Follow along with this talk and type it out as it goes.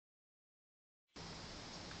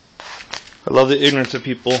I love the ignorance of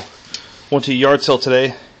people. Went to a yard sale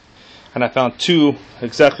today, and I found two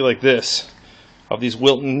exactly like this of these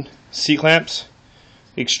Wilton C-clamps.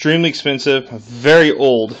 Extremely expensive, very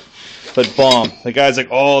old, but bomb. The guy's like,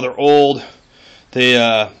 oh, they're old. They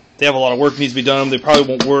have a lot of work needs to be done. They probably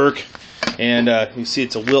won't work. And you see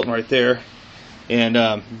it's a Wilton right there.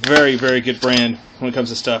 And very, very good brand when it comes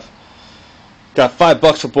to stuff. Got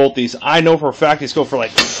 $5 for both these. I know for a fact these go for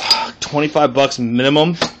like $25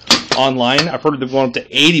 minimum online. I've heard them going up to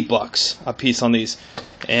 $80 a piece on these,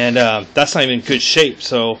 and that's not even in good shape.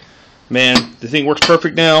 So, man, the thing works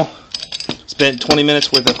perfect now. Spent 20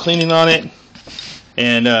 minutes worth of cleaning on it,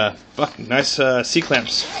 and fucking nice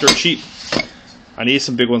C-clamps. Dirt cheap. I need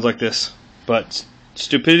some big ones like this, but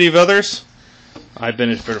stupidity of others, I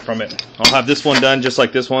benefited from it. I'll have this one done just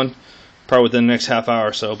like this one, probably within the next half hour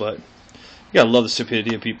or so. But you gotta love the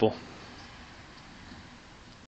stupidity of people.